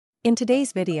In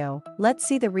today's video, let's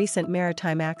see the recent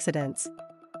maritime accidents.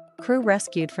 Crew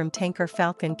rescued from tanker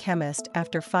Falcon Chemist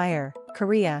after fire,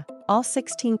 Korea. All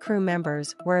 16 crew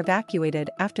members were evacuated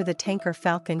after the tanker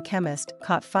Falcon Chemist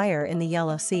caught fire in the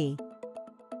Yellow Sea.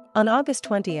 On August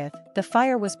 20th, the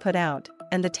fire was put out,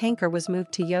 and the tanker was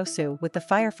moved to Yosu with the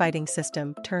firefighting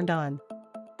system turned on.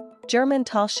 German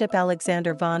tall ship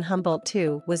Alexander von Humboldt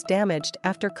II was damaged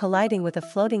after colliding with a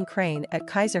floating crane at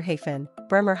Kaiserhafen,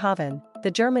 Bremerhaven.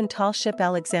 The German tall ship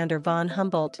Alexander von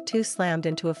Humboldt II slammed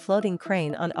into a floating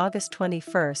crane on August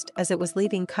 21 as it was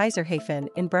leaving Kaiserhafen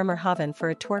in Bremerhaven for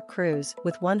a tour cruise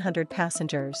with 100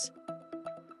 passengers.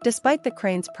 Despite the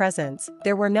crane's presence,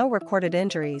 there were no recorded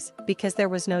injuries because there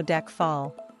was no deck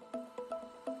fall.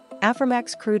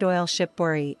 Aframax crude oil ship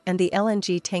Bori and the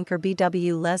LNG tanker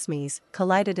BW Lesmes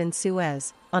collided in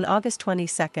Suez. On August 22,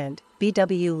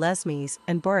 BW Lesmes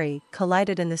and Bori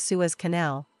collided in the Suez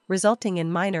Canal, resulting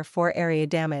in minor fore-area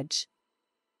damage.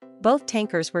 Both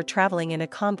tankers were traveling in a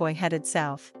convoy headed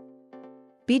south.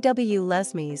 BW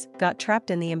Lesmes got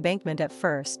trapped in the embankment at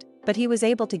first, but he was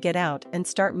able to get out and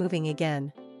start moving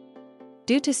again.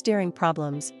 Due to steering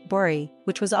problems, Bori,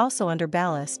 which was also under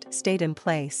ballast, stayed in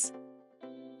place.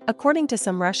 According to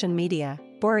some Russian media,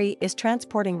 Bori is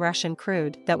transporting Russian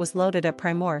crude that was loaded at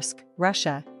Primorsk,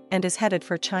 Russia, and is headed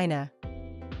for China.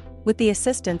 With the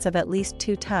assistance of at least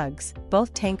 2 tugs,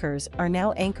 both tankers are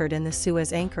now anchored in the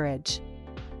Suez anchorage.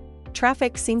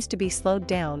 Traffic seems to be slowed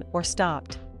down or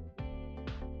stopped.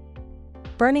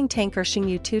 Burning tanker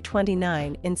Xingyu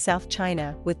 229 in South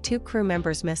China with 2 crew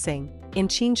members missing. In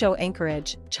Qingzhou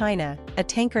anchorage, China, a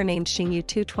tanker named Xingyu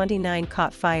 229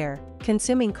 caught fire,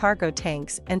 consuming cargo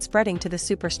tanks and spreading to the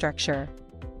superstructure.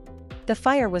 The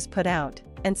fire was put out,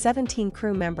 and 17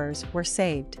 crew members were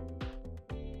saved.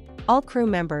 All crew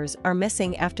members are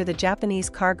missing after the Japanese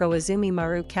cargo Azumi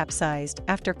Maru capsized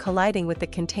after colliding with the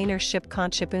container ship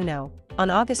Conship Uno. On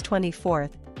August 24,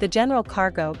 the general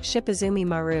cargo ship Azumi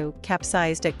Maru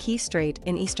capsized at Kii Strait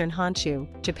in eastern Honshu,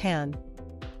 Japan.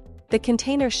 The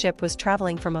container ship was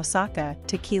traveling from Osaka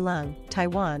to Keelung,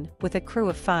 Taiwan, with a crew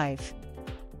of 5.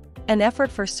 An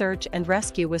effort for search and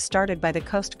rescue was started by the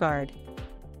Coast Guard.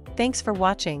 Thanks for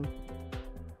watching.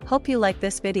 Hope you like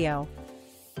this video.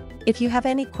 If you have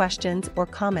any questions or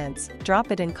comments,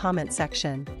 drop it in comment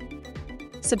section.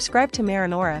 Subscribe to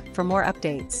MarinAura for more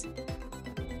updates.